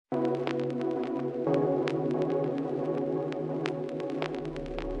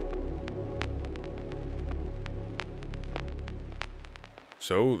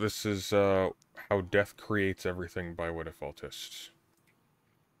So, this is How Death Creates Everything by Whatifalthist.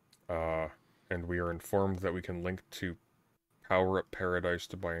 And we are informed that we can link to Power Up Paradise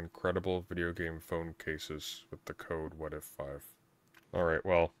to buy incredible video game phone cases with the code WHATIF5. Alright,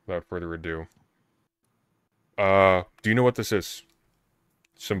 well, without further ado. Do you know what this is?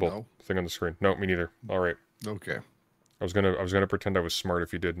 Symbol. No. Thing on the screen. No, me neither. Alright. Okay. I was gonna pretend I was smart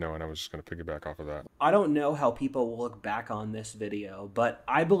if you did know, and I was just gonna piggyback off of that. I don't know how people will look back on this video, but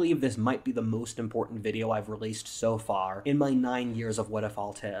I believe this might be the most important video I've released so far in my 9 years of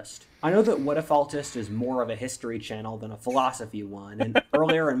Whatifalthist. I know that Whatifalthist is more of a history channel than a philosophy one, and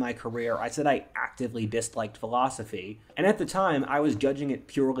earlier in my career I said I actively disliked philosophy, and at the time I was judging it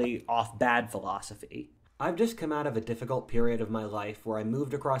purely off bad philosophy. I've just come out of a difficult period of my life where I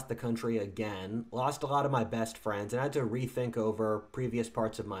moved across the country again, lost a lot of my best friends, and had to rethink over previous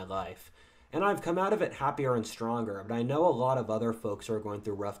parts of my life. And I've come out of it happier and stronger, but I know a lot of other folks who are going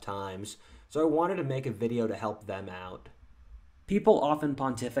through rough times, so I wanted to make a video to help them out. People often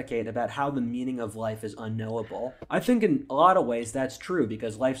pontificate about how the meaning of life is unknowable. I think in a lot of ways that's true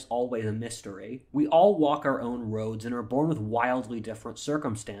because life's always a mystery. We all walk our own roads and are born with wildly different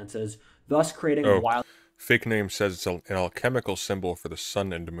circumstances, thus creating a wild... Fake name says it's an alchemical symbol for the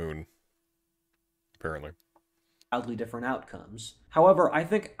sun and moon. Apparently. Wildly different outcomes. However, I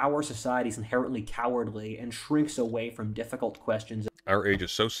think our society is inherently cowardly and shrinks away from difficult questions. Our age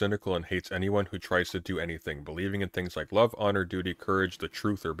is so cynical and hates anyone who tries to do anything. Believing in things like love, honor, duty, courage, the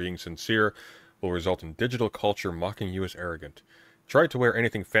truth, or being sincere will result in digital culture mocking you as arrogant. Try to wear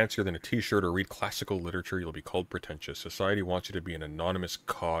anything fancier than a t-shirt or read classical literature, you'll be called pretentious. Society wants you to be an anonymous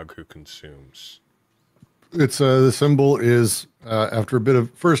cog who consumes. It's the symbol is after a bit of,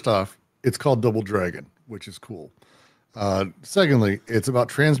 first off, it's called Double Dragon, which is cool. Secondly, it's about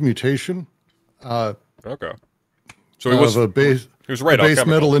transmutation. Okay. So it was a base. He was right. Base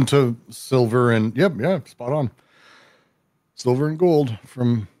metal into silver and yeah, spot on. Silver and gold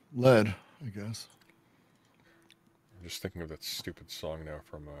from lead, I guess. I'm just thinking of that stupid song now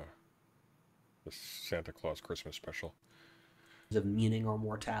from the Santa Claus Christmas special. Of meaning or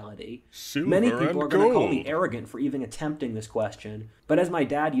mortality. Silver Many people are going to call me gold. arrogant for even attempting this question, but as my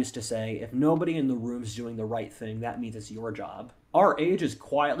dad used to say, if nobody in the room's doing the right thing, that means it's your job. Our age is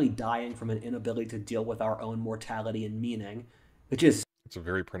quietly dying from an inability to deal with our own mortality and meaning, which is... It's a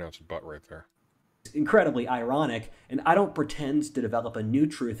very pronounced butt right there. Incredibly ironic, and I don't pretend to develop a new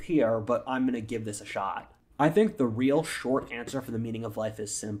truth here, but I'm going to give this a shot. I think the real short answer for the meaning of life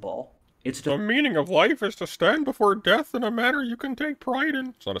is simple. The meaning of life is to stand before death in a manner you can take pride in.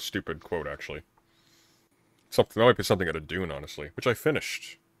 It's not a stupid quote, actually. That might be something out of Dune, honestly, which I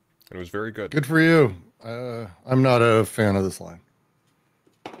finished, and it was very good. Good for you. I'm not a fan of this line.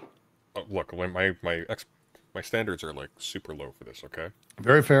 Look, my standards are like super low for this. Okay.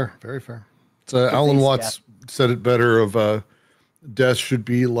 Very fair. Very fair. It's Alan Watts said it better. Of death should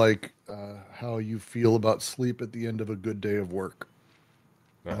be like how you feel about sleep at the end of a good day of work.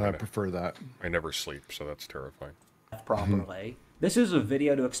 No, I prefer that. I never sleep, so that's terrifying. Properly. This is a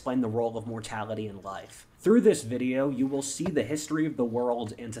video to explain the role of mortality in life. Through this video, you will see the history of the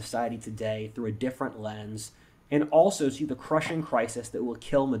world and society today through a different lens, and also see the crushing crisis that will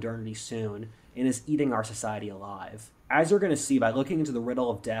kill modernity soon and is eating our society alive. As you're going to see, by looking into the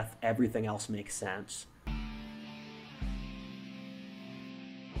riddle of death, everything else makes sense.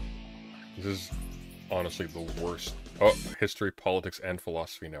 This is honestly the worst. Oh, history, politics, and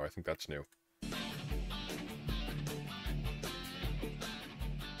philosophy now. I think that's new.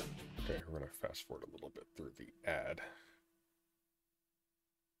 Okay, we're going to fast forward a little bit through the ad.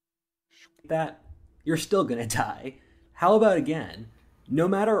 That you're still going to die. How about again? No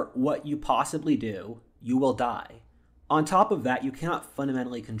matter what you possibly do, you will die. On top of that, you cannot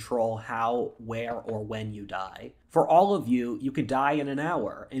fundamentally control how, where, or when you die. For all of you, you could die in an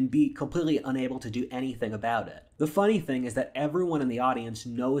hour and be completely unable to do anything about it. The funny thing is that everyone in the audience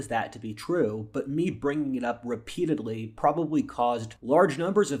knows that to be true, but me bringing it up repeatedly probably caused large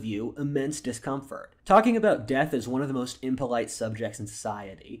numbers of you immense discomfort. Talking about death is one of the most impolite subjects in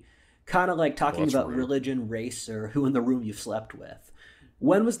society. Kind of like talking about religion, race, or who in the room you've slept with.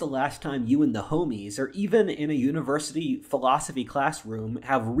 When was the last time you and the homies, or even in a university philosophy classroom,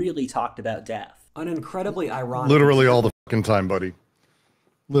 have really talked about death? An incredibly ironic... Literally all the fucking time, buddy.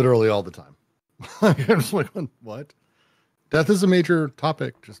 Literally all the time. I'm just like, what? Death is a major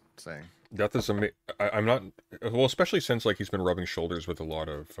topic, just saying. Death is I'm not... Well, especially since like he's been rubbing shoulders with a lot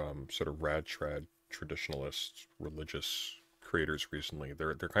of sort of rad trad traditionalist religious creators recently.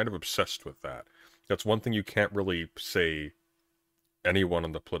 They're kind of obsessed with that. That's one thing you can't really say anyone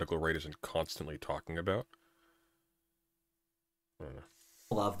on the political right isn't constantly talking about.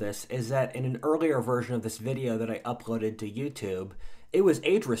 Of this is that in an earlier version of this video that I uploaded to YouTube, it was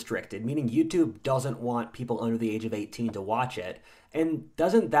age restricted, meaning YouTube doesn't want people under the age of 18 to watch it. And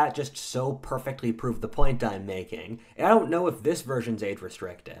doesn't that just so perfectly prove the point I'm making? And I don't know if this version's age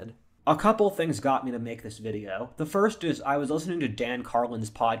restricted. A couple things got me to make this video. The first is I was listening to Dan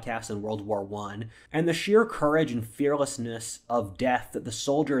Carlin's podcast in World War I, and the sheer courage and fearlessness of death that the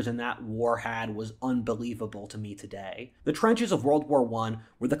soldiers in that war had was unbelievable to me today. The trenches of World War I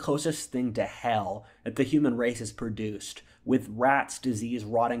were the closest thing to hell that the human race has produced, with rats, disease,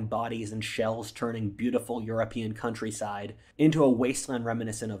 rotting bodies, and shells turning beautiful European countryside into a wasteland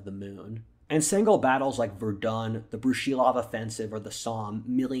reminiscent of the moon. In single battles like Verdun, the Brusilov offensive, or the Somme,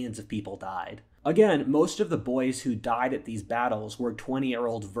 millions of people died. Again, most of the boys who died at these battles were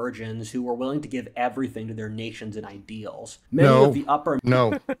 20-year-old virgins who were willing to give everything to their nations and ideals. Many of the upper...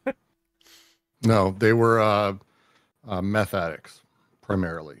 No, they were meth addicts,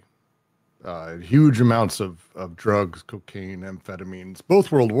 primarily. Huge amounts of drugs, cocaine, amphetamines,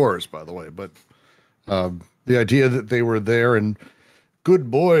 both world wars, by the way. But the idea that they were there and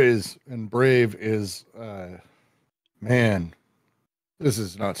good boys and brave is, man, this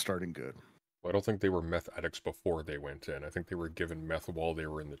is not starting good. Well, I don't think they were meth addicts before they went in. I think they were given meth while they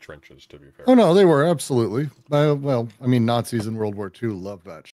were in the trenches, to be fair. Oh, no, they were, absolutely. Well, I mean, Nazis in World War II loved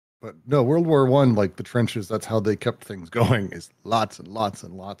that shit. But no, World War I, like the trenches, that's how they kept things going, is lots and lots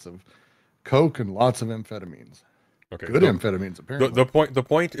and lots of coke and lots of amphetamines. Okay, good amphetamines, apparently. The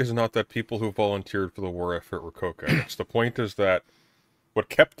point is not that people who volunteered for the war effort were coke addicts. The point is that what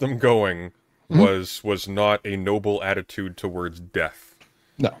kept them going was not a noble attitude towards death.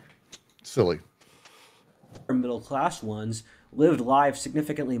 No. Silly. Middle class ones lived lives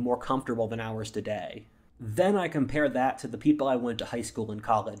significantly more comfortable than ours today. Then I compare that to the people I went to high school and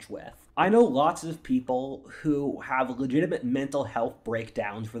college with. I know lots of people who have legitimate mental health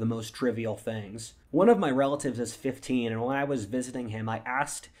breakdowns for the most trivial things. One of my relatives is 15, and when I was visiting him, I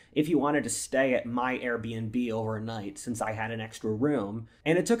asked if he wanted to stay at my Airbnb overnight since I had an extra room,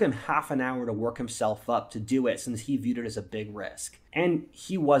 and it took him half an hour to work himself up to do it since he viewed it as a big risk. And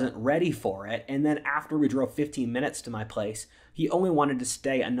he wasn't ready for it, and then after we drove 15 minutes to my place, he only wanted to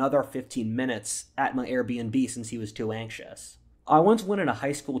stay another 15 minutes at my Airbnb since he was too anxious. I once went on a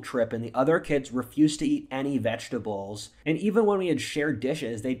high school trip and the other kids refused to eat any vegetables, and even when we had shared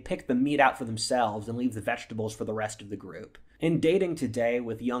dishes, they'd pick the meat out for themselves and leave the vegetables for the rest of the group. In dating today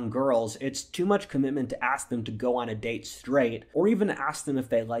with young girls, it's too much commitment to ask them to go on a date straight, or even to ask them if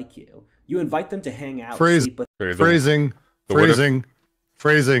they like you. You invite them to hang out, sleep with... Phrasing.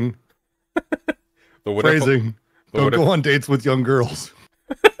 Don't go on dates with young girls.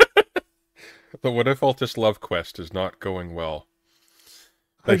 The Whatifalthist love quest is not going well.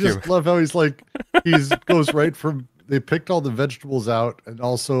 I just love how he's like, goes right from, they picked all the vegetables out, and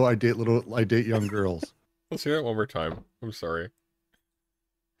also I date young girls. Let's hear that one more time. I'm sorry.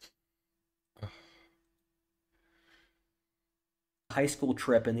 High school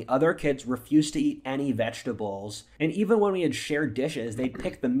trip and the other kids refused to eat any vegetables, and even when we had shared dishes, they'd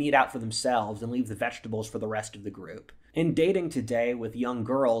pick the meat out for themselves and leave the vegetables for the rest of the group. In dating today with young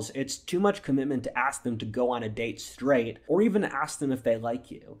girls, it's too much commitment to ask them to go on a date straight, or even to ask them if they like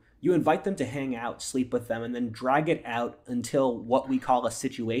you. You invite them to hang out, sleep with them, and then drag it out until what we call a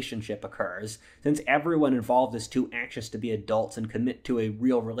situationship occurs, since everyone involved is too anxious to be adults and commit to a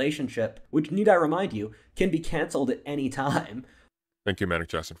real relationship, which, need I remind you, can be cancelled at any time. Thank you, Manic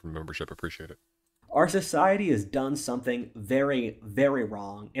Jackson, for the membership. Appreciate it. Our society has done something very, very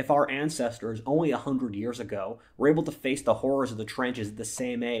wrong if our ancestors only 100 years ago were able to face the horrors of the trenches at the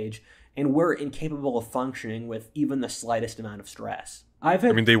same age, and we're incapable of functioning with even the slightest amount of stress. I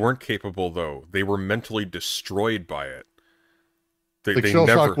mean, they weren't capable, though. They were mentally destroyed by it. Shell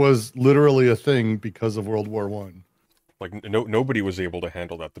shock was literally a thing because of World War I. Like, nobody was able to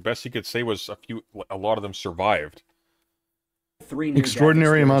handle that. The best you could say was a lot of them survived.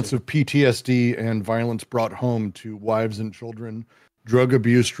 Extraordinary amounts of PTSD and violence brought home to wives and children, drug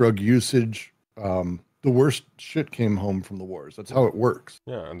abuse, drug usage. The worst shit came home from the wars. That's how it works.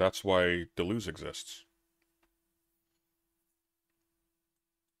 Yeah, and that's why Deleuze exists.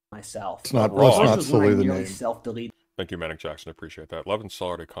 Myself. It's not solely the name. Self-delete. Thank you, Manic Jackson. Appreciate that. Love and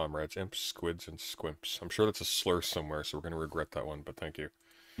solidarity, comrades, imps, squids, and squimps. I'm sure that's a slur somewhere, so we're going to regret that one, but thank you.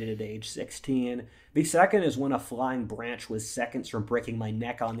 At age 16. The second is when a flying branch was seconds from breaking my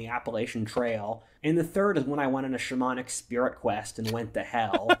neck on the Appalachian Trail. And the third is when I went on a shamanic spirit quest and went to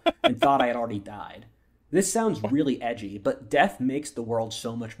hell and thought I had already died. This sounds really edgy, but death makes the world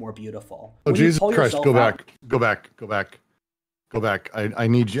so much more beautiful. Oh, Jesus Christ, go back. I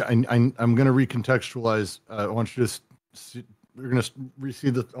need you. I'm going to recontextualize. I want you to We're gonna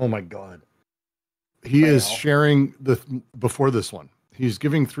receive the. Oh my god, he Fail. is sharing the before this one. He's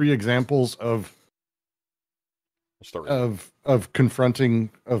giving 3 examples of confronting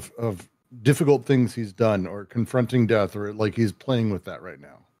of difficult things he's done or confronting death, or like he's playing with that right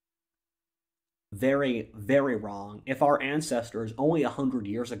now. Very, very wrong. If our ancestors only 100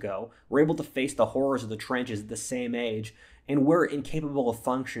 years ago were able to face the horrors of the trenches at the same age, and we're incapable of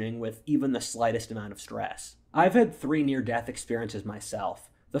functioning with even the slightest amount of stress. I've had 3 near-death experiences myself.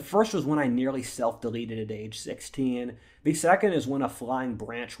 The first was when I nearly self-deleted at age 16. The second is when a flying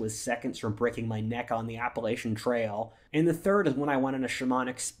branch was seconds from breaking my neck on the Appalachian Trail. And the third is when I went on a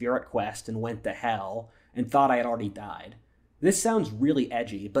shamanic spirit quest and went to hell and thought I had already died. This sounds really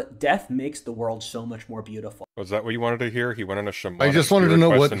edgy, but death makes the world so much more beautiful. Was that what you wanted to hear? He went on a shamanic I just wanted to know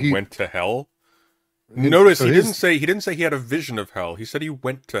what he went to hell. Notice so he didn't say he had a vision of hell. He said he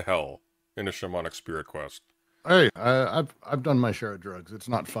went to hell in a shamanic spirit quest. Hey, I've done my share of drugs. It's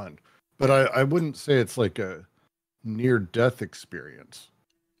not fun, but I wouldn't say it's like a near-death experience.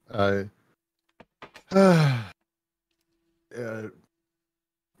 That's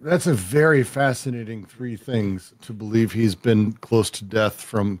a very fascinating 3 things to believe he's been close to death,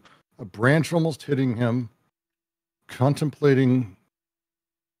 from a branch almost hitting him, contemplating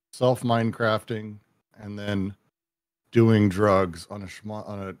self-minecrafting, and then doing drugs on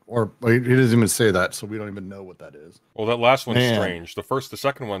or he doesn't even say that, so we don't even know what that is. Well, that last one's strange. The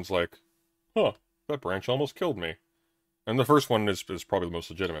second one's like, huh, that branch almost killed me. And the first one is probably the most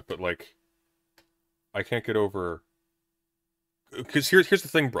legitimate, but like, I can't get over. Because here's the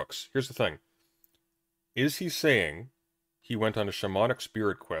thing, Brooks. Here's the thing. Is he saying he went on a shamanic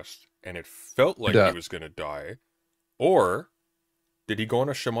spirit quest and it felt like he was going to die? Or did he go on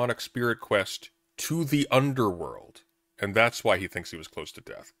a shamanic spirit quest to the underworld? And that's why he thinks he was close to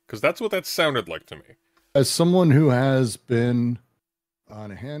death. Because that's what that sounded like to me. As someone who has been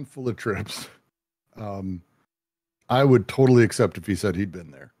on a handful of trips, I would totally accept if he said he'd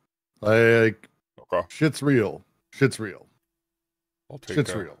been there. Like, okay. Shit's real. Shit's real. I'll take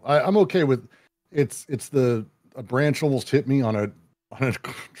Shit's that. real. I'm okay with it's a branch almost hit me on a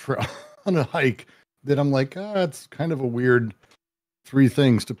hike that I'm like, it's kind of a weird 3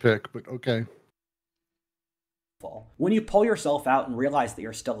 things to pick, but okay. When you pull yourself out and realize that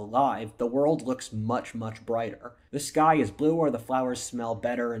you're still alive, the world looks much, much brighter. The sky is bluer, the flowers smell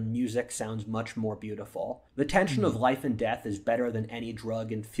better, and music sounds much more beautiful. The tension of life and death is better than any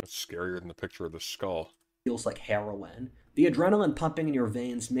drug and feels scarier than the picture of the skull. Feels like heroin. The adrenaline pumping in your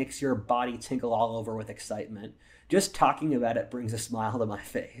veins makes your body tingle all over with excitement. Just talking about it brings a smile to my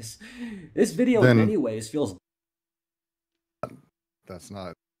face. This video in many ways feels... That's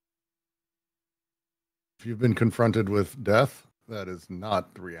not... If you've been confronted with death, that is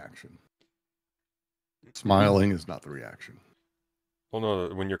not the reaction. Smiling is not the reaction. Well, no,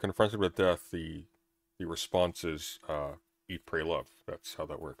 when you're confronted with death, the response is eat, pray, love. That's how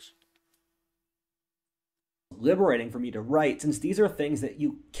that works. Liberating for me to write, since these are things that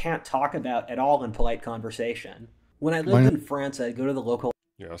you can't talk about at all in polite conversation. When I lived in France, I'd go to the local...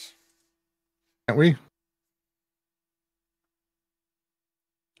 Yes. Can't we?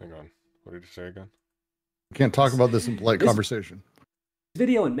 Hang on. What did you say again? Can't talk about this in polite conversation. This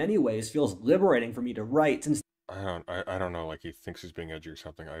video in many ways feels liberating for me to write, since I don't know, like he thinks he's being edgy or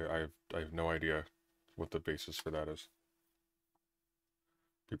something. I have no idea what the basis for that is.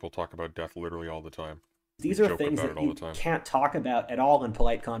 People talk about death literally all the time. These are things that you can't talk about at all in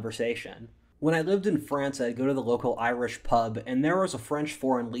polite conversation. When I lived in France, I'd go to the local Irish pub, and there was a French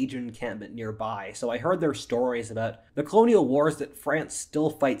Foreign Legion encampment nearby, so I heard their stories about the colonial wars that France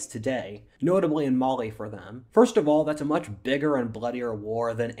still fights today, notably in Mali for them. First of all, that's a much bigger and bloodier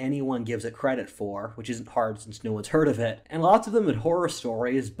war than anyone gives it credit for, which isn't hard since no one's heard of it, and lots of them had horror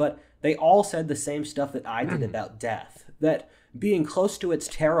stories, but they all said the same stuff that I did about death, that being close to it's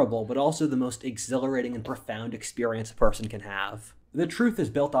terrible, but also the most exhilarating and profound experience a person can have. The truth is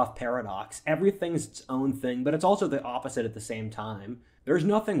built off paradox. Everything's its own thing, but it's also the opposite at the same time. There's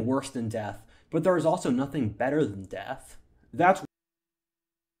nothing worse than death, but there is also nothing better than death. That's...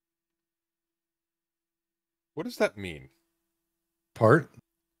 What does that mean? Part?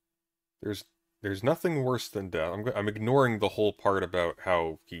 There's nothing worse than death. I'm ignoring the whole part about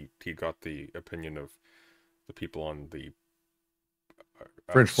how he got the opinion of the people on the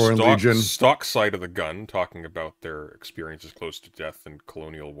French Foreign Legion stock side of the gun, talking about their experiences close to death in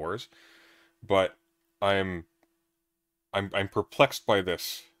colonial wars. But I'm perplexed by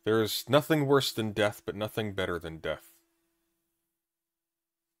this. There's nothing worse than death, but nothing better than death.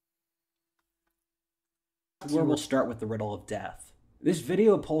 Where we'll start with the riddle of death. This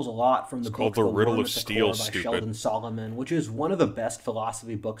video pulls a lot from It's the called book The The Riddle Worm of at the Steel, Core by stupid. Sheldon Solomon, which is one of the best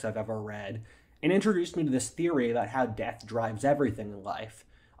philosophy books I've ever read, and introduced me to this theory about how death drives everything in life.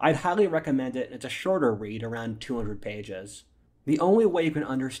 I'd highly recommend it. It's a shorter read, around 200 pages. The only way you can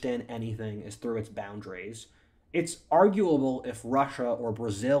understand anything is through its boundaries. It's arguable if Russia or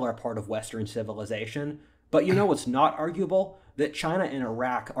Brazil are part of Western civilization, but you know what's not arguable? That China and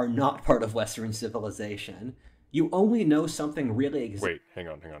Iraq are not part of Western civilization. You only know something really exists. Wait, hang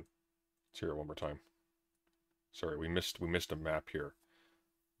on. Let's hear it one more time. Sorry, we missed a map here.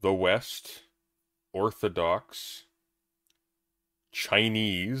 The West, Orthodox,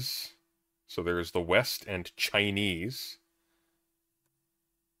 Chinese. So there's the West and Chinese.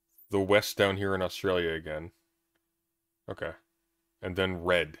 The West down here in Australia again. Okay. And then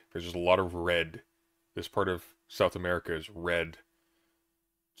red. There's just a lot of red. This part of South America is red.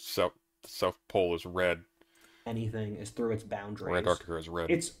 The South Pole is red. Anything is through its boundaries. Or Antarctica is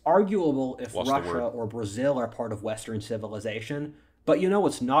red. It's arguable if Lost the Russia word. or Brazil are part of Western civilization, but you know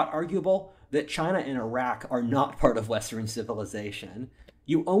what's not arguable? That China and Iraq are not part of Western civilization.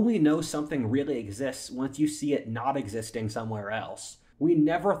 You only know something really exists once you see it not existing somewhere else. We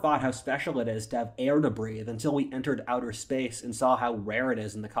never thought how special it is to have air to breathe until we entered outer space and saw how rare it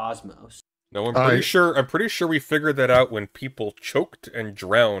is in the cosmos. No, I'm pretty sure we figured that out when people choked and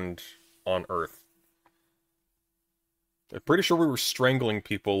drowned on Earth. I'm pretty sure we were strangling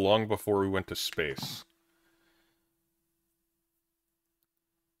people long before we went to space.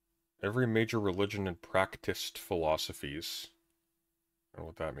 Every major religion and practiced philosophies, I don't know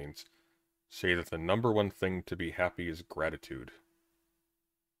what that means, say that the number one thing to be happy is gratitude.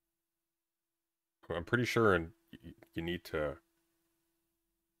 I'm pretty sure you need to...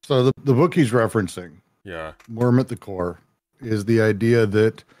 So the book he's referencing, Yeah. Worm at the Core, is the idea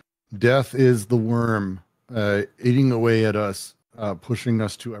that death is the worm eating away at us, pushing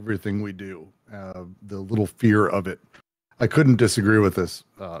us to everything we do, the little fear of it. I couldn't disagree with this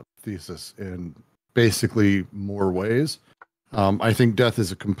thesis in basically more ways. I think death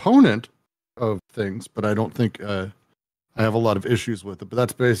is a component of things, but I don't think I have a lot of issues with it. But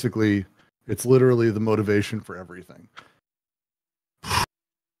that's basically, it's literally the motivation for everything.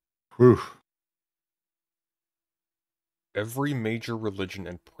 Whew. Every major religion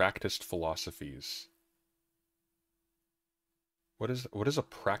and practiced philosophies. What is a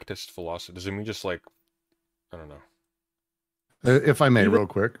practiced philosophy? Does it mean just like, I don't know. If I may, real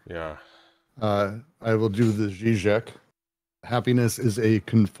quick. Yeah. I will do the Zizek. Happiness is a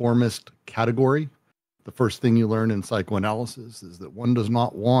conformist category. The first thing you learn in psychoanalysis is that one does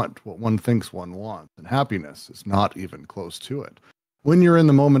not want what one thinks one wants, and happiness is not even close to it. When you're in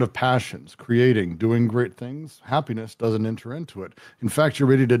the moment of passions, creating, doing great things, happiness doesn't enter into it. In fact, you're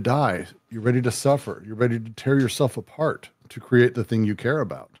ready to die. You're ready to suffer. You're ready to tear yourself apart to create the thing you care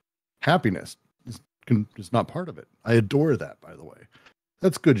about. Happiness is not part of it. I adore that, by the way.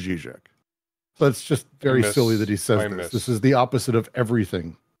 That's good, Zizek. So it's just very silly that he says this. This is the opposite of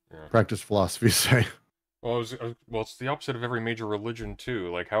everything practiced philosophies say. Well, it's the opposite of every major religion,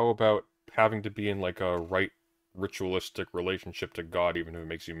 too. Like, how about having to be in, like, a right ritualistic relationship to God, even if it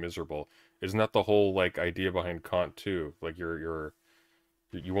makes you miserable? Isn't that the whole, like, idea behind Kant, too? Like, you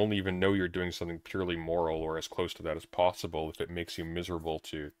only even know you're doing something purely moral or as close to that as possible if it makes you miserable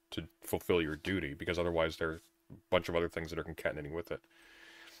to fulfill your duty, because otherwise there's a bunch of other things that are concatenating with it.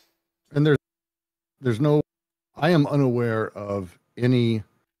 And I am unaware of any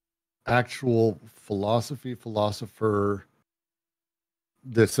actual philosopher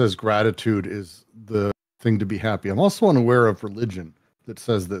that says gratitude is the thing to be happy. I'm also unaware of religion that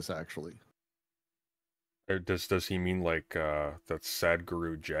says this, actually. Or does he mean like that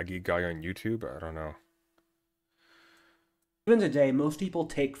Sadhguru Jaggi guy on YouTube? I don't know. Even today, most people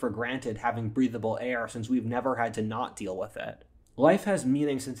take for granted having breathable air since we've never had to not deal with it. Life has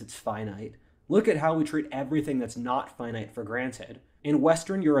meaning since it's finite. Look at how we treat everything that's not finite for granted. In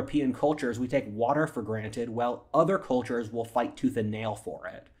Western European cultures, we take water for granted, while other cultures will fight tooth and nail for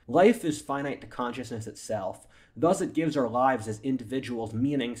it. Life is finite to consciousness itself. Thus, it gives our lives as individuals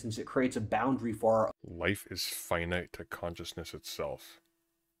meaning since it creates a boundary for our Life is finite to consciousness itself.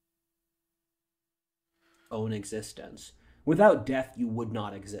 own existence. Without death, you would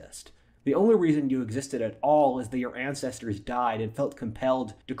not exist. The only reason you existed at all is that your ancestors died and felt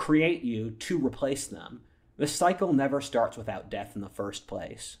compelled to create you to replace them. The cycle never starts without death in the first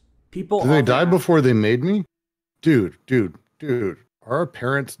place. People Did they die before they made me? Dude. Are our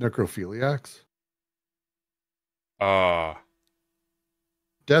parents necrophiliacs?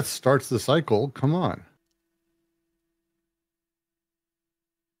 Death starts the cycle. Come on.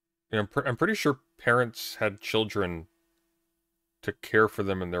 Yeah, I'm pretty sure parents had children to care for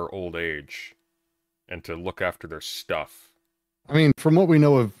them in their old age and to look after their stuff. I mean, from what we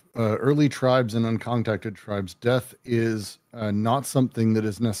know of early tribes and uncontacted tribes, death is not something that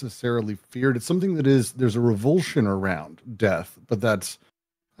is necessarily feared. It's something that there's a revulsion around death, but there's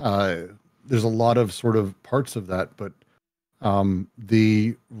a lot of sort of parts of that. But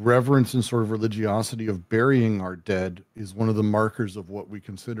the reverence and sort of religiosity of burying our dead is one of the markers of what we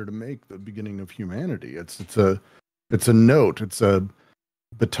consider to make the beginning of humanity. It's a note.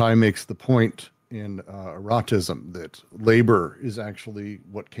 Bataille makes the point in erotism that labor is actually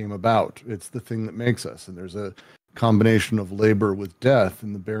what came about. It's the thing that makes us. And there's a combination of labor with death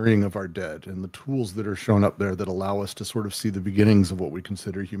and the burying of our dead and the tools that are shown up there that allow us to sort of see the beginnings of what we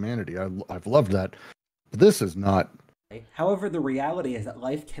consider humanity. I've loved that. But this is not. However, the reality is that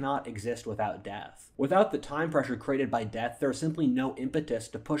life cannot exist without death. Without the time pressure created by death, there is simply no impetus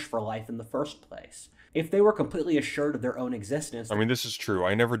to push for life in the first place. If they were completely assured of their own existence... I mean, this is true.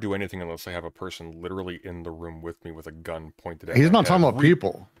 I never do anything unless I have a person literally in the room with me with a gun pointed at me. He's not talking about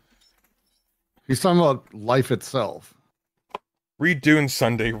people. He's talking about life itself. Read Dune,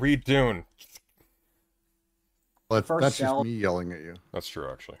 Sunday. Read Dune. Well, that's just me yelling at you. That's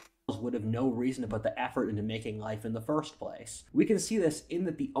true, actually. Would have no reason to put the effort into making life in the first place. We can see this in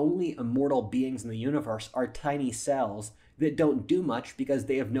that the only immortal beings in the universe are tiny cells that don't do much because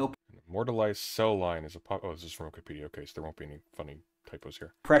they have no immortalized cell line is a oh, this is from Wikipedia. Okay, so there won't be any funny typos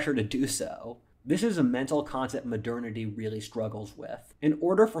here. Pressure to do so. This is a mental concept modernity really struggles with. In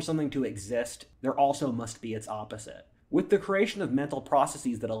order for something to exist, there also must be its opposite. With the creation of mental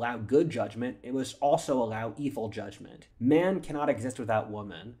processes that allow good judgment, it must also allow evil judgment. Man cannot exist without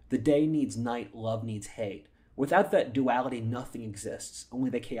woman. The day needs night, love needs hate. Without that duality, nothing exists, only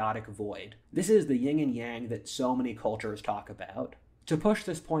the chaotic void. This is the yin and yang that so many cultures talk about. To push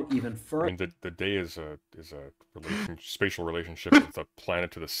this point even further... I mean, the day is a spatial relationship with the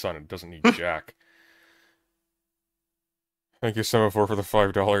planet to the sun. It doesn't need Jack. Thank you, Semaphore, for the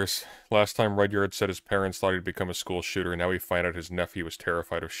 $5. Last time Rudyard said his parents thought he'd become a school shooter. Now we find out his nephew was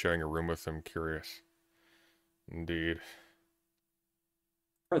terrified of sharing a room with him. Curious. Indeed.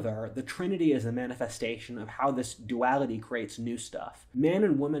 Further, the Trinity is a manifestation of how this duality creates new stuff. Man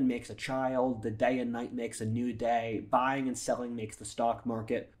and woman makes a child, the day and night makes a new day, buying and selling makes the stock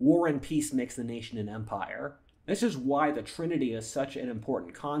market, war and peace makes the nation an empire. This is why the Trinity is such an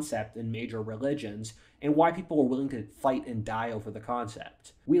important concept in major religions, and why people are willing to fight and die over the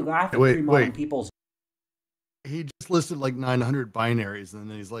concept. We laugh at pre-modern people's... He just listed like 900 binaries, and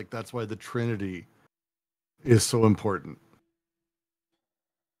then he's like, that's why the Trinity is so important.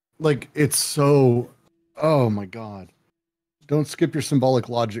 Like, it's so... Oh my god. Don't skip your symbolic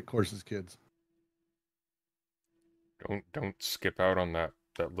logic courses, kids. Don't skip out on that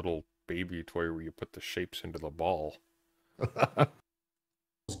little baby toy where you put the shapes into the ball.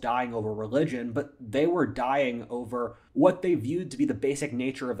 Dying over religion, but they were dying over what they viewed to be the basic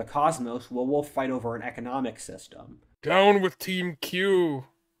nature of the cosmos. Well, we'll fight over an economic system. Down with Team Q.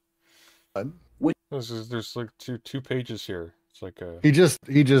 Which, there's like two pages here. It's like a... He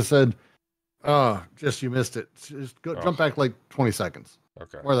just said, "Oh, you missed it. Just go jump back like 20 seconds."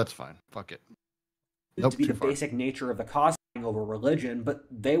 Okay. Or that's fine. Fuck it. Nope, to be the basic nature of the cosmos over religion, but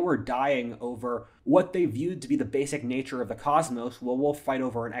they were dying over what they viewed to be the basic nature of the cosmos. Well, we'll fight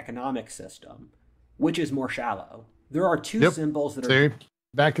over an economic system, which is more shallow. There are two symbols that are...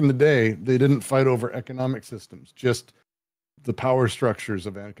 Back in the day, they didn't fight over economic systems, just the power structures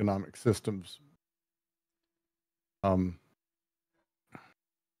of economic systems.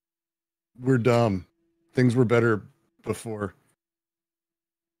 We're dumb. Things were better before.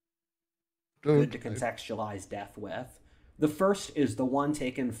 Good to contextualize death with. The first is the one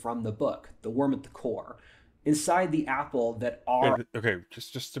taken from the book, The Worm at the Core. Inside the apple that are... Okay,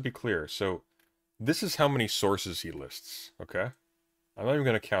 just to be clear, so this is how many sources he lists, okay? I'm not even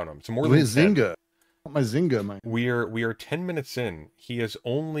going to count them. It's more than 10. Zynga. My Zynga. We are 10 minutes in. He has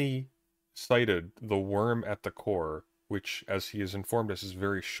only cited The Worm at the Core, which, as he has informed us, is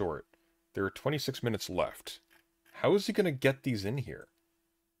very short. There are 26 minutes left. How is he going to get these in here?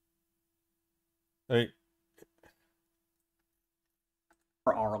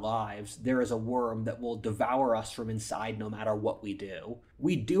 For our lives, there is a worm that will devour us from inside no matter what we do.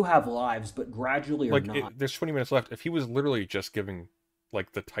 We do have lives, but gradually or not. There's 20 minutes left. If he was literally just giving,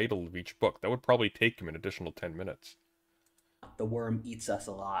 like, the title of each book, that would probably take him an additional 10 minutes. The worm eats us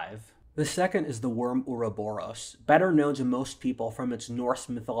alive. The second is the worm Ouroboros, better known to most people from its Norse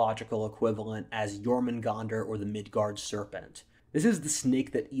mythological equivalent as Jormungandr or the Midgard serpent. This is the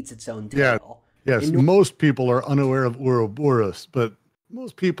snake that eats its own tail. Yes, most people are unaware of Ouroboros, but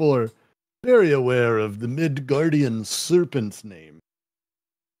most people are Very aware of the Midgardian serpent's name.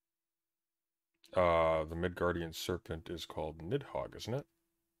 The Midgardian serpent is called Nidhogg, isn't it?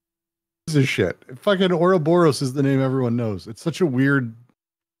 This is shit. Fucking Ouroboros is the name everyone knows. It's such a weird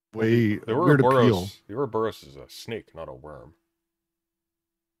way, The weird appeal. The Ouroboros is a snake, not a worm.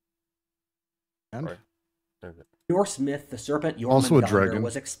 And? Right. Okay. Norse myth, the serpent Also a Jormungandr dragon.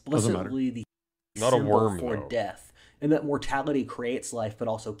 was explicitly the Not a symbol worm, for though. death, and that mortality creates life but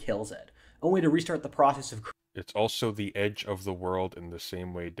also kills it, only to restart the process of It's also the edge of the world in the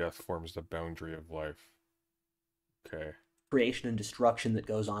same way death forms the boundary of life. Okay. creation and destruction that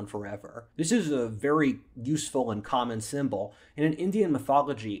goes on forever. This is a very useful and common symbol. And in Indian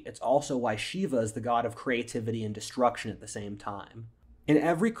mythology, it's also why Shiva is the god of creativity and destruction at the same time. In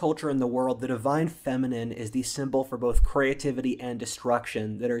every culture in the world, the divine feminine is the symbol for both creativity and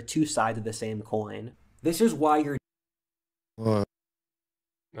destruction that are two sides of the same coin. This is why your What?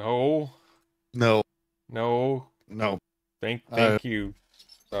 No. No. No. No. Thank you.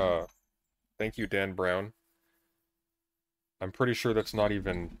 Thank you, Dan Brown. I'm pretty sure that's not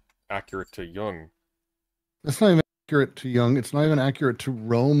even accurate to Jung. That's not even accurate to Jung. It's not even accurate to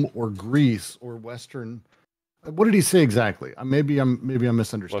Rome or Greece or Western. What did he say exactly? Maybe I'm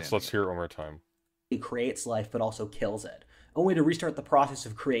misunderstanding. Let's hear it one more time. he creates life but also kills it, only to restart the process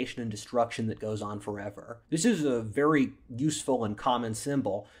of creation and destruction that goes on forever. This is a very useful and common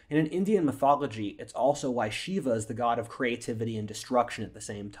symbol, and in Indian mythology, it's also why Shiva is the god of creativity and destruction at the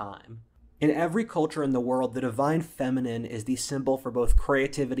same time. In every culture in the world, the divine feminine is the symbol for both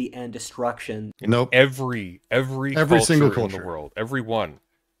creativity and destruction. Nope. Every single in culture the world, every one.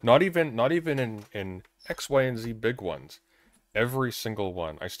 Not even in X, Y, and Z big ones. Every single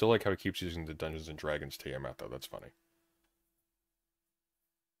one. I still like how he keeps using the Dungeons and Dragons Tiamat though. That's funny.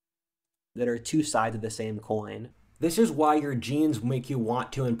 That are two sides of the same coin. This is why your genes make you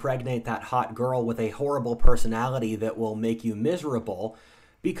want to impregnate that hot girl with a horrible personality that will make you miserable,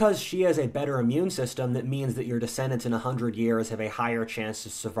 because she has a better immune system that means that your descendants in 100 years have a higher chance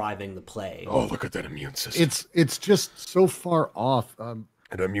of surviving the plague. Oh, look at that immune system. It's just so far off.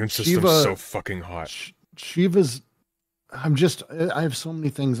 The immune system's so fucking hot. Shiva's. I have so many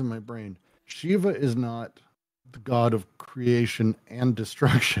things in my brain. Shiva is not the god of creation and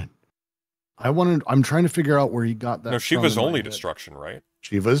destruction. I'm trying to figure out where he got that. No, Shiva's from in my only head. destruction, right?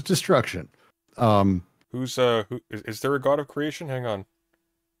 Shiva's destruction. Who's is there a god of creation? Hang on.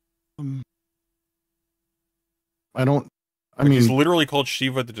 I don't. He's literally called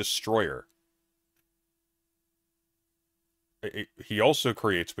Shiva the Destroyer. He also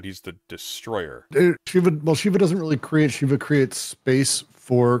creates, but he's the destroyer. Shiva doesn't really create. Shiva creates space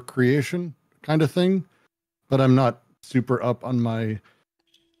for creation, kind of thing. But I'm not super up on my.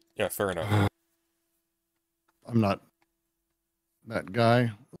 Yeah, fair enough. I'm not that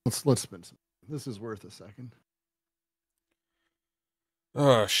guy. Let's spin some. This is worth a second.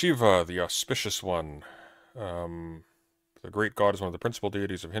 Shiva, the auspicious one. The great god is one of the principal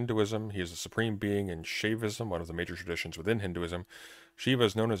deities of Hinduism. He is the supreme being in Shaivism, one of the major traditions within Hinduism. Shiva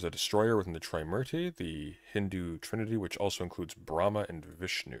is known as a destroyer within the Trimurti, the Hindu trinity, which also includes Brahma and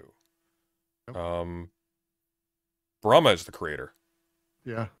Vishnu. Brahma is the creator.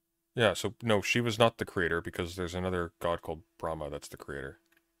 Yeah. Yeah, so no, Shiva's not the creator because there's another god called Brahma that's the creator.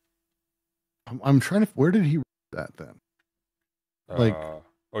 I'm trying to. Where did he write that then? Like.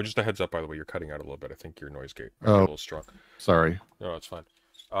 Just a heads up, by the way, you're cutting out a little bit. I think your noise gate might be Oh. a little strong. Sorry. No, it's fine.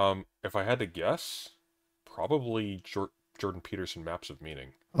 If I had to guess, probably Jordan Peterson Maps of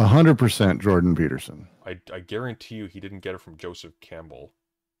Meaning. 100% Jordan Peterson. I guarantee you he didn't get it from Joseph Campbell,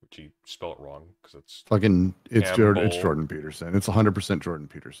 which he spelled it wrong because it's It's Campbell. It's Jordan Peterson. It's 100% Jordan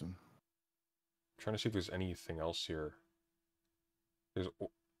Peterson. I'm trying to see if there's anything else here. There's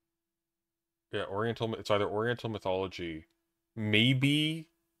Oriental. It's either Oriental mythology, maybe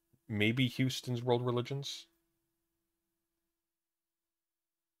Houston's World Religions.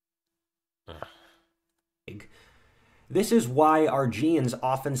 This is why our genes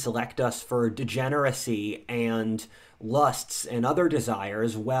often select us for degeneracy and lusts and other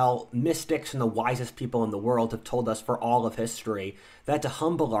desires, while mystics and the wisest people in the world have told us for all of history that to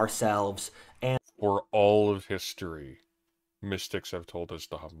humble ourselves and For all of history, mystics have told us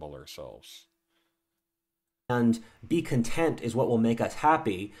to humble ourselves. and be content is what will make us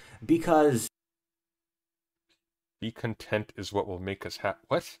happy, because Be content is what will make us happy.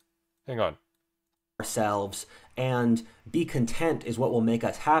 What? Hang on. ourselves and be content is what will make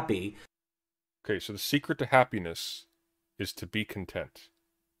us happy. Okay, so the secret to happiness is to be content.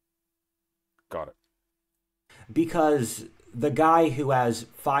 Got it. Because the guy who has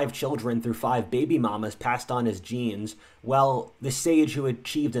 5 children through 5 baby mamas passed on his genes, while the sage who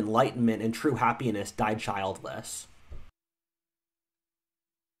achieved enlightenment and true happiness died childless.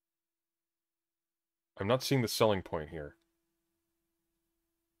 I'm not seeing the selling point here.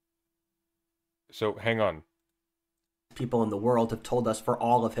 So, hang on. People in the world have told us for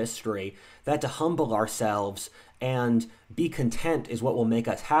all of history that to humble ourselves and be content is what will make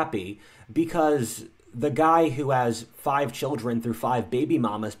us happy, because the guy who has 5 children through 5 baby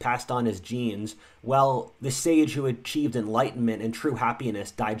mamas passed on his genes, while the sage who achieved enlightenment and true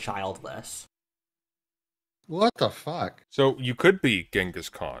happiness died childless. What the fuck? So, you could be Genghis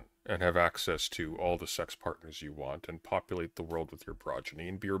Khan and have access to all the sex partners you want and populate the world with your progeny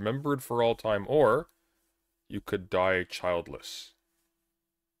and be remembered for all time, or you could die childless.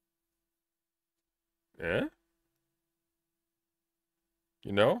 Eh?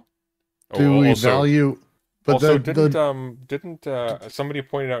 You know? Do we value? But also, didn't somebody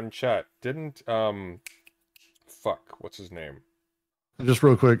pointed out in chat? Didn't fuck, what's his name? Just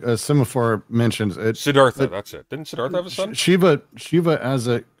real quick, Semaphore mentions it. Siddhartha, that's it. Didn't Siddhartha have a son? Shiva as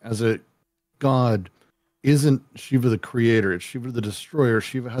a god isn't Shiva the creator. It's Shiva the destroyer.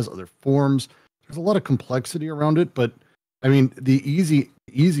 Shiva has other forms. There's a lot of complexity around it, but I mean, the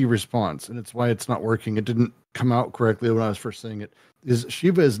easy response, and it's why it's not working. It didn't come out correctly when I was first saying it. Is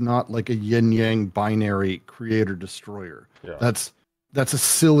Shiva is not like a yin yang binary creator destroyer. Yeah. That's a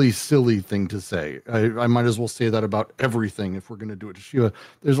silly thing to say. I might as well say that about everything if we're going to do it to Shiva.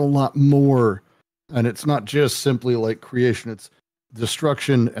 There's a lot more, and it's not just simply like creation. It's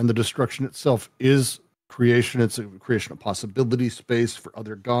destruction, and the destruction itself is creation. It's a creation of possibility space for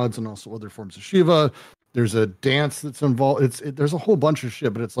other gods and also other forms of Shiva. There's a dance that's involved. There's a whole bunch of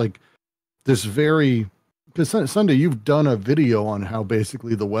shit, but it's like this very... Because Sunday, you've done a video on how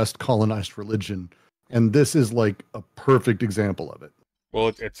basically the West colonized religion, and this is like a perfect example of it.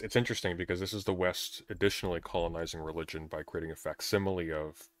 Well, it's interesting because this is the West additionally colonizing religion by creating a facsimile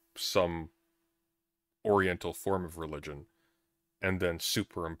of some Oriental form of religion, and then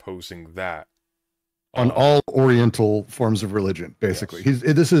superimposing that on all Oriental forms of religion. Basically, yes.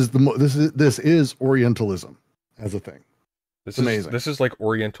 This is Orientalism as a thing. This is amazing. This is like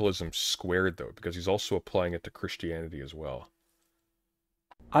Orientalism squared, though, because he's also applying it to Christianity as well.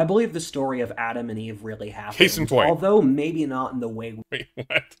 I believe the story of Adam and Eve really happened. Case in point. Although maybe not in the way... Wait,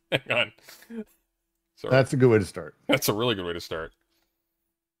 what? Hang on. Sorry. That's a good way to start. That's a really good way to start.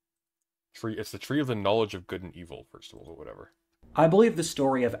 It's the tree of the knowledge of good and evil, first of all, but whatever. I believe the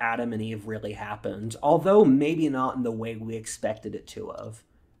story of Adam and Eve really happened, although maybe not in the way we expected it to have.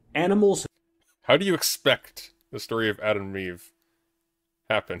 Animals... How do you expect the story of Adam and Eve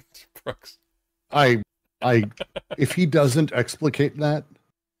happened, Brooks? If he doesn't explicate that...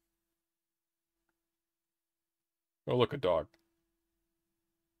 Oh, look, a dog.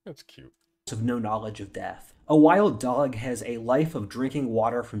 That's cute. Of no knowledge of death. A wild dog has a life of drinking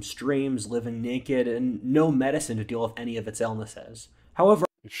water from streams, living naked, and no medicine to deal with any of its illnesses. However,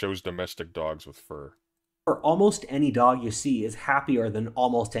 it shows domestic dogs with fur. Almost any dog you see is happier than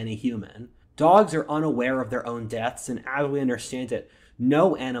almost any human. Dogs are unaware of their own deaths, and as we understand it,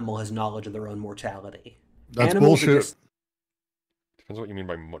 no animal has knowledge of their own mortality. That's animals bullshit. Depends what you mean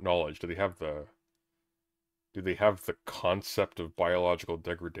by knowledge. Do they have the concept of biological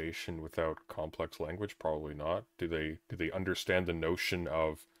degradation without complex language? Probably not. Do they understand the notion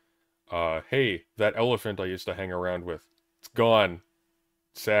of, hey, that elephant I used to hang around with, it's gone.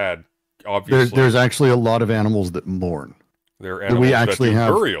 Sad. Obviously. There's actually a lot of animals that mourn. There are animals that do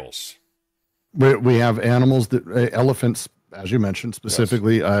burials. We have animals that, elephants, as you mentioned,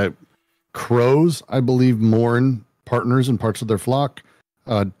 specifically, yes. Crows, I believe, mourn partners and parts of their flock.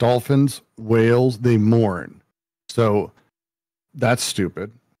 Dolphins, whales, they mourn. So that's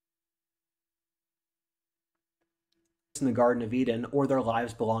stupid. In the Garden of Eden, or their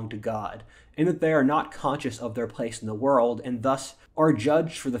lives belong to God, in that they are not conscious of their place in the world, and thus are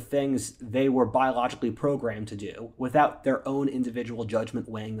judged for the things they were biologically programmed to do, without their own individual judgment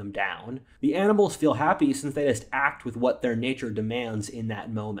weighing them down. The animals feel happy since they just act with what their nature demands in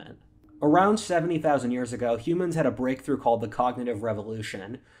that moment. Around 70,000 years ago, humans had a breakthrough called the cognitive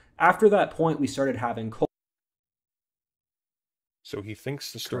revolution. After that point, we started having... So he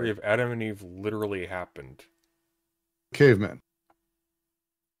thinks the story of Adam and Eve literally happened. Cavemen.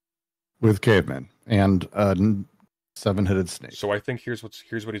 With cavemen and seven-headed snake. So I think here's what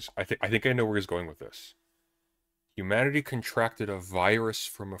he's I think I know where he's going with this. Humanity contracted a virus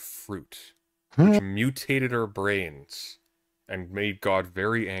from a fruit, which mutated our brains and made God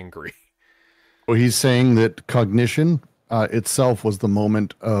very angry. Well, he's saying that cognition itself was the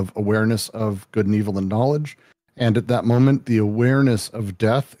moment of awareness of good and evil and knowledge, And at that moment, the awareness of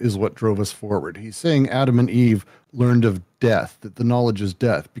death is what drove us forward. He's saying Adam and Eve learned of death, that the knowledge is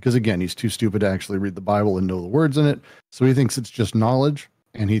death, because again, he's too stupid to actually read the Bible and know the words in it. So he thinks it's just knowledge,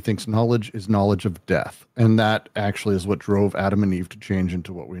 and he thinks knowledge is knowledge of death. And that actually is what drove Adam and Eve to change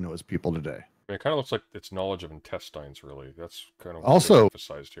into what we know as people today. It kind of looks like it's knowledge of intestines, really. That's kind of Also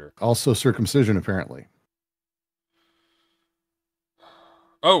emphasized here. Also circumcision, apparently.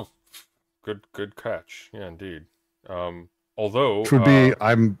 Oh, good catch. Yeah, indeed. Although which would be,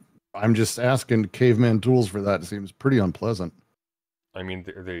 I'm just asking, caveman tools for that seems pretty unpleasant. I mean,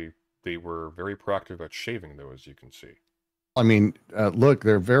 they were very proactive at shaving, though, as you can see. I mean, look,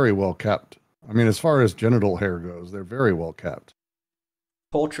 they're very well kept. I mean, as far as genital hair goes, they're very well kept.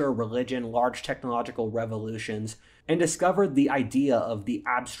 Culture, religion, large technological revolutions, and discovered the idea of the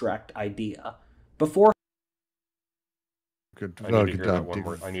abstract idea. Before I need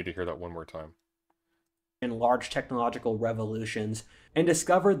to hear that one more time. In large technological revolutions, and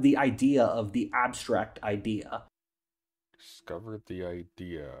discovered the idea of the abstract idea. Discovered the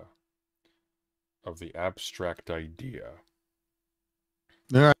idea of the abstract idea.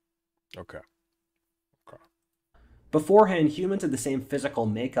 All right. Okay. Beforehand, humans had the same physical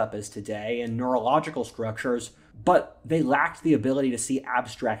makeup as today and neurological structures, but they lacked the ability to see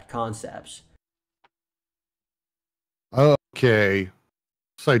abstract concepts. Okay.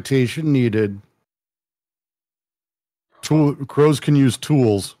 Citation needed. Crows can use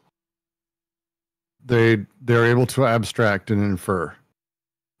tools. They're able to abstract and infer.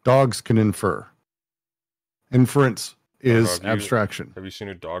 Dogs can infer. Inference is abstraction. Have you seen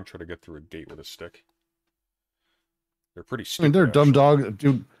a dog try to get through a gate with a stick? They're pretty stupid. I mean, they're dumb dogs,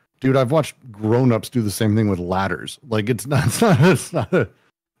 dude. I've watched grown-ups do the same thing with ladders. Like it's not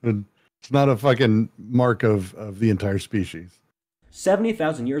a fucking mark of the entire species.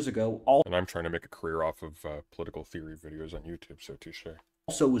 70,000 years ago, and I'm trying to make a career off of political theory videos on YouTube, so touche.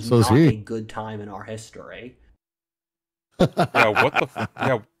 Also was not a good time in our history.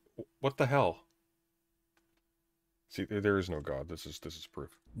 Yeah, what the hell? See, there is no God. This is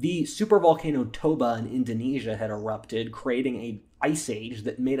proof. The supervolcano Toba in Indonesia had erupted, creating an ice age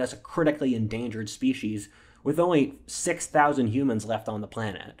that made us a critically endangered species, with only 6,000 humans left on the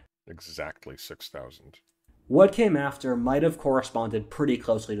planet. Exactly 6,000. What came after might have corresponded pretty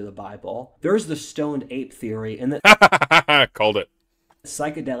closely to the Bible. There's the stoned ape theory, and that called it.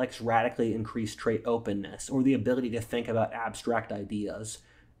 Psychedelics radically increase trait openness, or the ability to think about abstract ideas.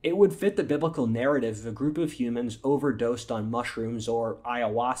 It would fit the biblical narrative if a group of humans overdosed on mushrooms or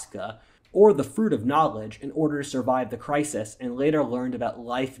ayahuasca, or the fruit of knowledge, in order to survive the crisis, and later learned about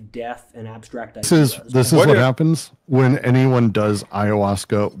life, death, and abstract ideas. This is what happens when anyone does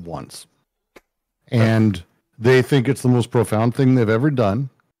ayahuasca once. And they think it's the most profound thing they've ever done.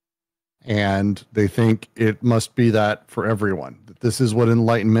 And they think it must be that for everyone. That this is what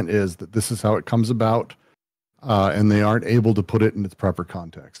enlightenment is, that this is how it comes about. And they aren't able to put it in its proper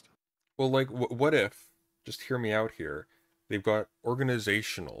context. Well, like, what if, just hear me out here, they've got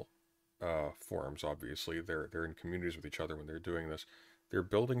organizational forms, obviously. They're in communities with each other when they're doing this. They're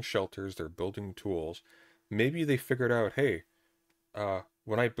building shelters, they're building tools. Maybe they figured out, hey,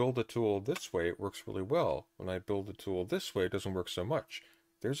 when I build a tool this way, it works really well. When I build a tool this way, it doesn't work so much.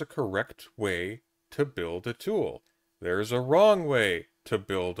 There's a correct way to build a tool. There's a wrong way to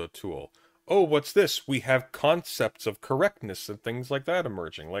build a tool. Oh, what's this? We have concepts of correctness and things like that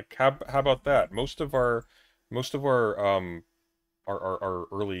emerging. Like, how about that? Most of our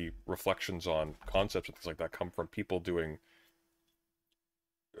early reflections on concepts and things like that come from people doing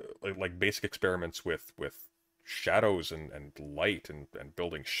like basic experiments with shadows and light and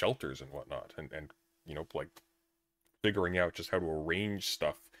building shelters and whatnot, and you know, like figuring out just how to arrange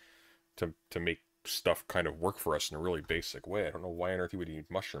stuff to make stuff kind of work for us in a really basic way. I don't know why on earth you would need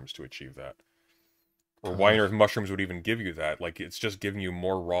mushrooms to achieve that, or why on earth mushrooms would even give you that. Like, it's just giving you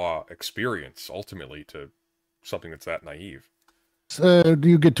more raw experience ultimately to something that's that naive. So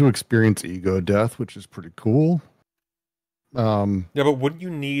you get to experience ego death, which is pretty cool. Yeah, but wouldn't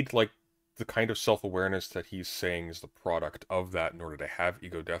you need like the kind of self-awareness that he's saying is the product of that in order to have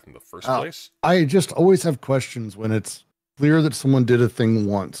ego death in the first place? I just always have questions when it's clear that someone did a thing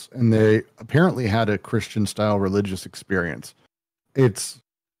once and they apparently had a Christian style religious experience.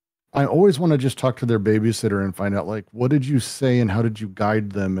 I always want to just talk to their babysitter and find out, like, what did you say and how did you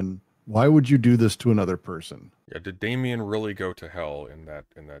guide them and why would you do this to another person? Yeah, did Damien really go to hell in that?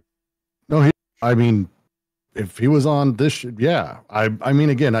 No, I mean, if he was on this, yeah. I mean,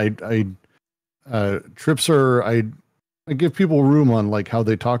 again, trips are, I give people room on like how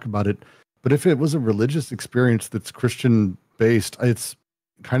they talk about it. But if it was a religious experience that's Christian based, it's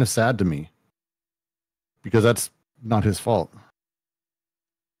kind of sad to me. because that's not his fault.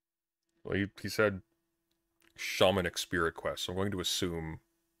 Well, he said shamanic spirit quest, so I'm going to assume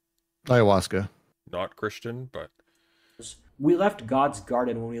Ayahuasca. not Christian, but... We left God's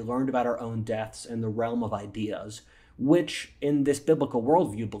garden when we learned about our own deaths in the realm of ideas, which, in this biblical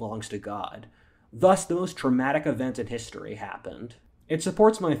worldview, belongs to God. Thus, the most traumatic event in history happened. It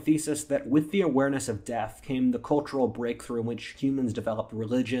supports my thesis that with the awareness of death came the cultural breakthrough in which humans developed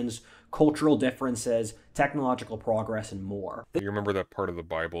religions, cultural differences, technological progress, and more. You remember that part of the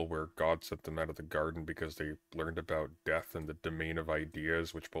Bible where God sent them out of the garden because they learned about death and the domain of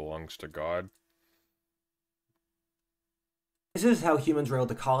ideas, which belongs to God? This is how humans were able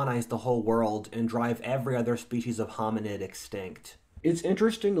to colonize the whole world and drive every other species of hominid extinct. It's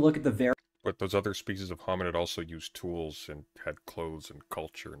interesting to look at the very... But those other species of hominid also used tools and had clothes and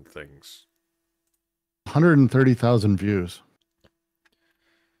culture and things. 130,000 views.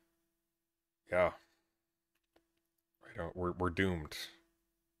 Yeah. We're doomed.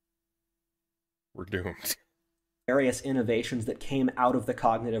 We're doomed. Various innovations that came out of the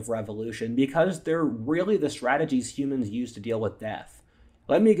cognitive revolution because they're really the strategies humans use to deal with death.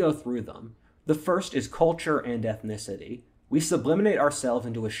 Let me go through them. The first is culture and ethnicity. We subliminate ourselves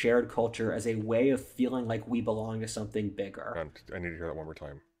into a shared culture as a way of feeling like we belong to something bigger. I need to hear that one more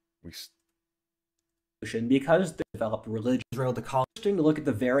time. Because they developed religion, Israel to call. Interesting to look at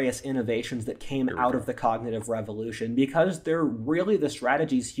the various innovations that came out of the cognitive revolution because they're really the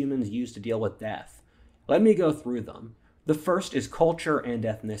strategies humans use to deal with death. Let me go through them. The first is culture and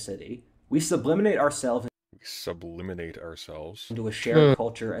ethnicity. We subliminate ourselves into a shared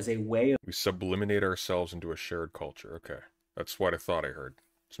culture as a way of... We subliminate ourselves into a shared culture. Okay. That's what I thought I heard.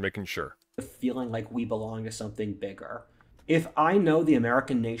 Just making sure. Feeling like we belong to something bigger. If I know the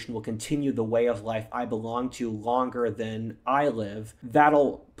American nation will continue the way of life I belong to longer than I live,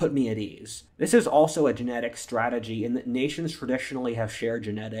 that'll put me at ease. This is also a genetic strategy in that nations traditionally have shared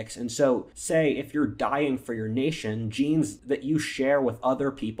genetics, and so, say, if you're dying for your nation, genes that you share with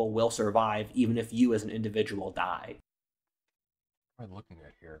other people will survive even if you as an individual die. What am I looking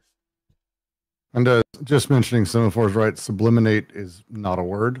at here? And just mentioning Semaphor's right, subliminate is not a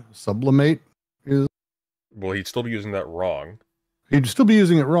word. Sublimate is... Well, he'd still be using that wrong. He'd still be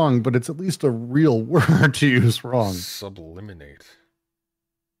using it wrong, but it's at least a real word to use wrong. Subliminate.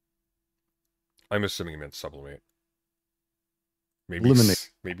 I'm assuming he meant sublimate. Maybe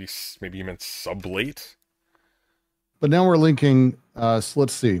Eliminate. Maybe he meant sublate. But now we're linking, so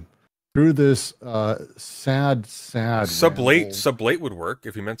let's see. Through this sad Sublate. ramble. Sublate would work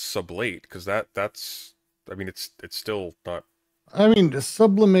if he meant sublate, because that's... I mean, it's still not... I mean,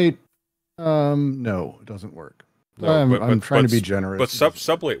 sublimate... no, it doesn't work. No, I'm trying to be generous. But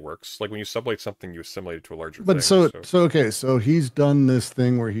sublate works. Like when you sublate something, you assimilate it to a larger but thing. So he's done this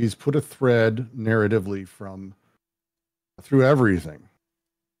thing where he's put a thread narratively through everything.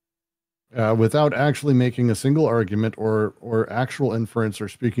 Without actually making a single argument or actual inference or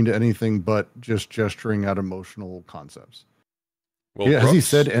speaking to anything but just gesturing at emotional concepts. Well, has he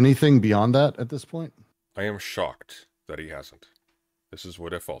said anything beyond that at this point? I am shocked that he hasn't. This is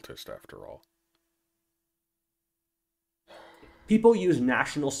Whatifalthist, after all. People use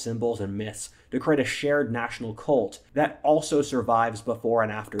national symbols and myths to create a shared national cult that also survives before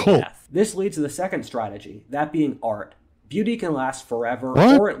and after death. This leads to the second strategy, that being art. Beauty can last forever,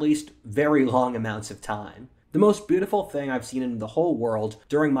 or at least very long amounts of time. The most beautiful thing I've seen in the whole world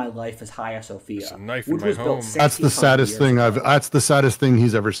during my life is Hagia Sophia, which was built 1600 That's the saddest thing ago. that's the saddest thing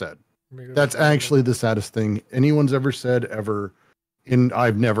he's ever said. That's actually the saddest thing anyone's ever said ever.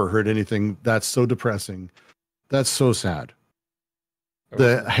 I've never heard anything that's so depressing. That's so sad.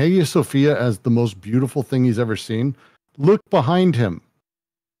 The Hagia Sophia as the most beautiful thing he's ever seen. Look behind him.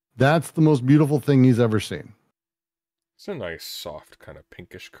 That's the most beautiful thing he's ever seen. It's a nice, soft, kind of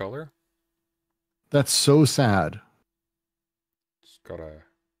pinkish color. That's so sad. It's got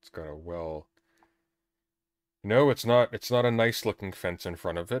a well... No, it's not a nice looking fence in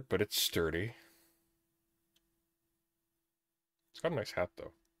front of it, but it's sturdy. It's got a nice hat,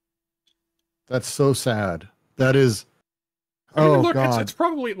 though. That's so sad. That is... I mean, oh, look, God. it's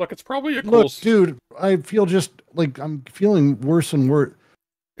probably a cool... Look, dude, I feel just like I'm feeling worse and worse.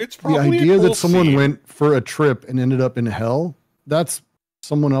 It's probably the idea a cool that someone scene. went for a trip and ended up in hell, that's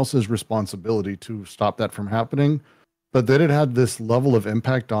someone else's responsibility to stop that from happening. But that it had this level of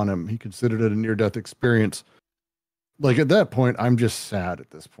impact on him, he considered it a near-death experience. Like, at that point, I'm just sad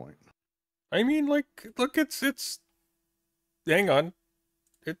at this point. I mean, like, look, it's... Hang on.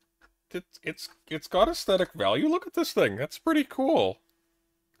 It's got aesthetic value. Look at this thing. That's pretty cool.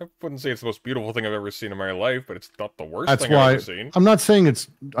 I wouldn't say it's the most beautiful thing I've ever seen in my life, but it's not the worst thing I've ever seen. I'm not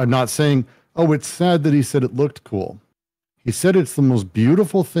saying Oh, it's sad that he said it looked cool. He said it's the most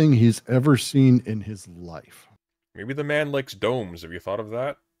beautiful thing he's ever seen in his life. Maybe the man likes domes. Have you thought of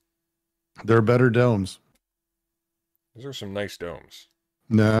that? They're better domes. Those are some nice domes.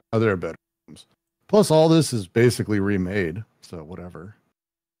 No, they're better domes. Plus, all this is basically remade, so whatever.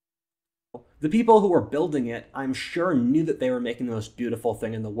 The people who were building it, I'm sure, knew that they were making the most beautiful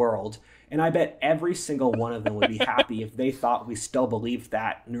thing in the world, and I bet every single one of them would be happy if they thought we still believed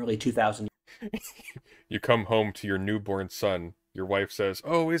that in early 2000. You come home to your newborn son. Your wife says,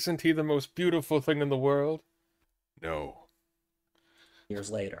 "Oh, isn't he the most beautiful thing in the world?" No.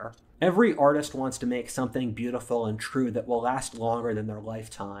 Years later. Every artist wants to make something beautiful and true that will last longer than their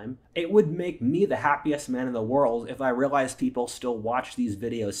lifetime. It would make me the happiest man in the world if I realized people still watch these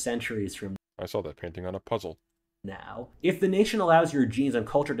videos centuries from I saw that painting on a puzzle. now. If the nation allows your genes and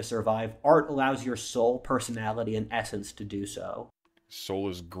culture to survive, art allows your soul, personality, and essence to do so. Soul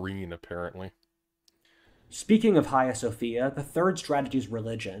is green, apparently. Speaking of Hagia Sophia, the third strategy is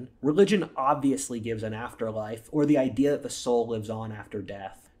religion. Religion obviously gives an afterlife, or the idea that the soul lives on after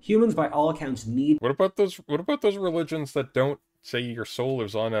death. Humans, by all accounts, need... What about those religions that don't say your soul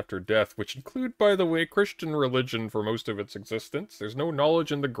lives on after death, which include, by the way, Christian religion for most of its existence? There's no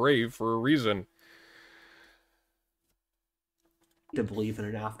knowledge in the grave for a reason. to believe in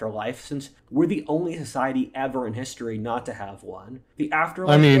an afterlife, since we're the only society ever in history not to have one. The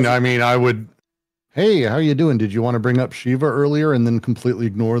afterlife... I would... Hey, how you doing? Did you want to bring up Shiva earlier and then completely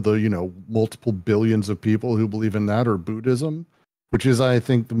ignore the, multiple billions of people who believe in that, or Buddhism, which is, I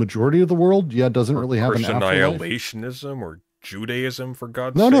think, the majority of the world? Yeah, doesn't really have an afterlife. Christian annihilationism or Judaism, for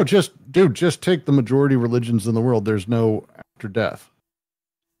God's sake. No, just take the majority religions in the world. There's no after death.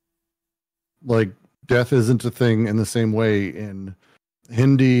 Like, death isn't a thing in the same way in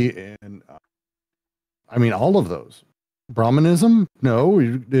Hindi and, all of those. Brahmanism? No,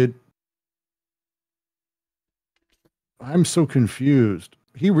 I'm so confused.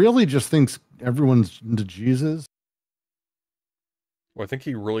 He really just thinks everyone's into Jesus. Well, I think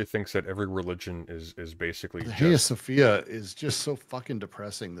he really thinks that every religion is basically Hagia Sophia is just so fucking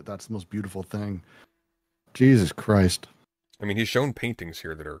depressing that's the most beautiful thing. Jesus Christ. I mean, he's shown paintings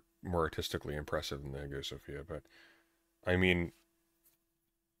here that are more artistically impressive than the Hagia Sophia, but I mean,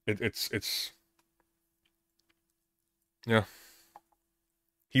 it's yeah.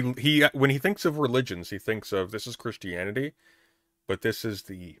 He when he thinks of religions, he thinks of this is Christianity, but this is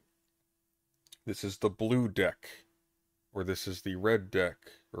the blue deck, or this is the red deck,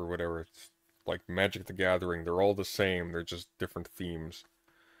 or whatever. It's like Magic the Gathering. They're all the same. They're just different themes,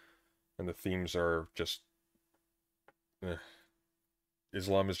 and the themes are just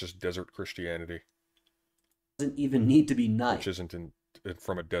Islam is just desert Christianity. Doesn't even need to be nice. Which isn't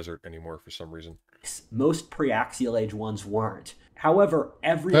from a desert anymore for some reason. Most pre-axial age ones weren't. However,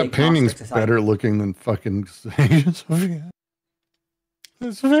 every that painting's better looking than fucking Sophia.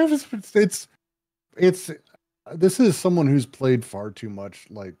 It's this is someone who's played far too much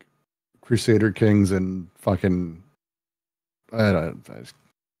like Crusader Kings and fucking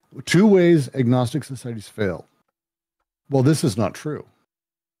two ways agnostic societies fail. Well, this is not true.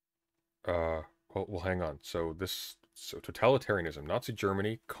 Well, hang on. So totalitarianism, Nazi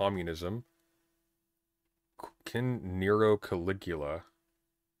Germany, communism, Nero, Caligula.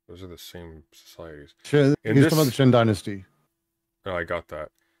 Those are the same societies. He's talking about the Qin dynasty. Oh, I got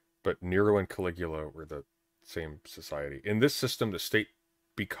that. But Nero and Caligula were the same society. In this system, the state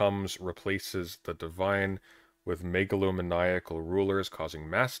replaces the divine with megalomaniacal rulers, causing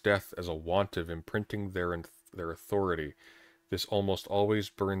mass death as a want of imprinting their authority. This almost always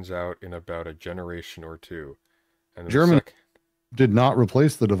burns out in about a generation or two. And Germany did not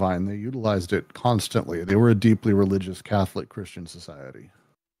replace the divine. They utilized it constantly. They were a deeply religious Catholic Christian society.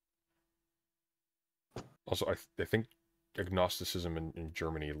 Also, I think agnosticism in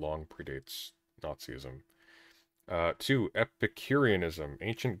Germany long predates Nazism. 2. Epicureanism,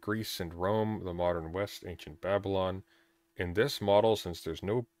 ancient Greece and Rome, the modern West, ancient Babylon. In this model, since there's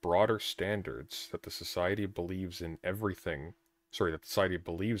no broader standards that the society believes in everything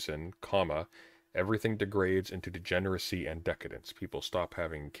degrades into degeneracy and decadence. People stop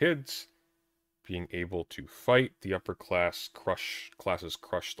having kids, being able to fight. The upper classes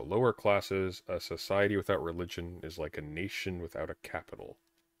crush the lower classes. A society without religion is like a nation without a capital.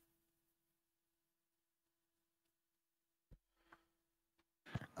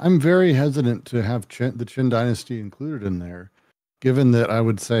 I'm very hesitant to have the Qin dynasty included in there, given that I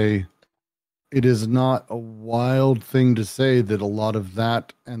would say it is not a wild thing to say that a lot of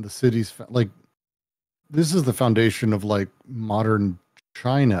that and the cities, like, this is the foundation of, like, modern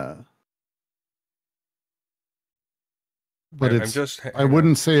China. But I'm it's just. I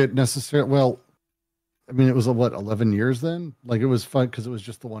wouldn't say it necessarily. Well, I mean, it was what 11 years then. Like it was fun because it was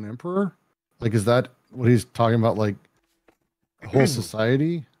just the one emperor. Like, is that what he's talking about? Like a whole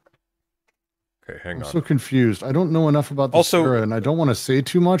society? Okay, hang I'm on. so confused. I don't know enough about this Also, era, and I don't want to say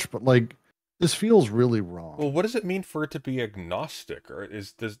too much, but like this feels really wrong. well, what does it mean for it to be agnostic? Or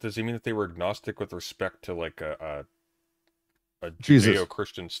does he mean that they were agnostic with respect to like a Jesus.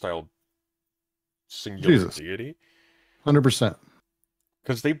 Judeo-Christian style singular Jesus. deity? 100%.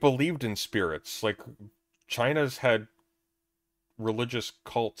 Because they believed in spirits. Like China's had religious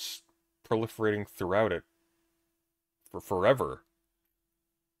cults proliferating throughout it for forever.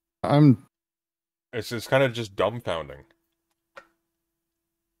 It's kind of just dumbfounding.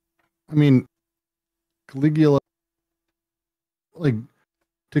 I mean, Caligula, like,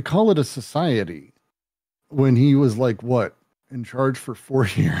 to call it a society when he was like what in charge for 4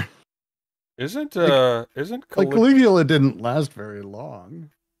 years. Isn't Caligula didn't last very long.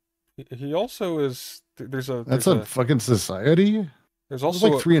 He also is. That's a fucking society. There's It was also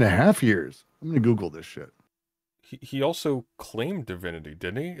like 3.5 years. I'm gonna Google this shit. he also claimed divinity,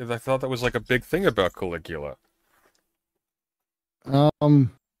 didn't he? I thought that was like a big thing about Caligula.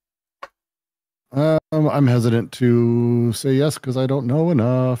 I'm hesitant to say yes because I don't know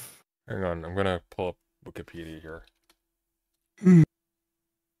enough. Hang on, I'm gonna pull up Wikipedia here. Hmm.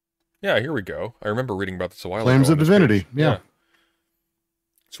 Yeah, here we go. I remember reading about this a while Claims ago. of divinity. Yeah.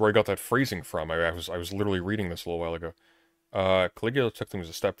 That's where I got that phrasing from. I was literally reading this a little while ago. Caligula took things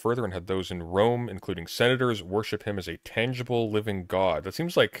a step further and had those in Rome, including senators, worship him as a tangible living god. That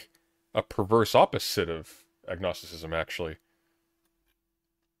seems like a perverse opposite of agnosticism, actually.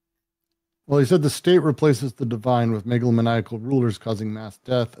 Well, he said the state replaces the divine with megalomaniacal rulers causing mass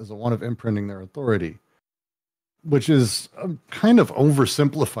death as a one of imprinting their authority, which is a kind of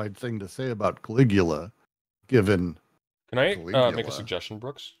oversimplified thing to say about Caligula, given. Can I Caligula. make a suggestion,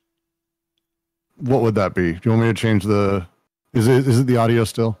 Brooks? What would that be? Do you want me to change the? Is it the audio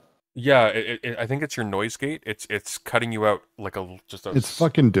still? Yeah, I think it's your noise gate. It's cutting you out like It's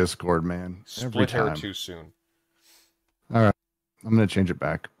fucking Discord, man. Every split hair time. too soon. All right, I'm gonna change it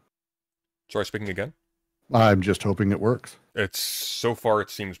back. Sorry, speaking again. I'm just hoping it works. It's so far it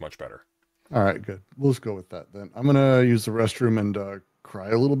seems much better. All right, good. We'll just go with that then. I'm gonna use the restroom and cry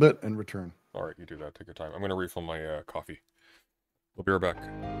a little bit and return. All right, you do that. Take your time. I'm gonna refill my coffee. We'll be right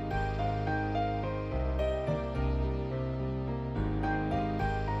back.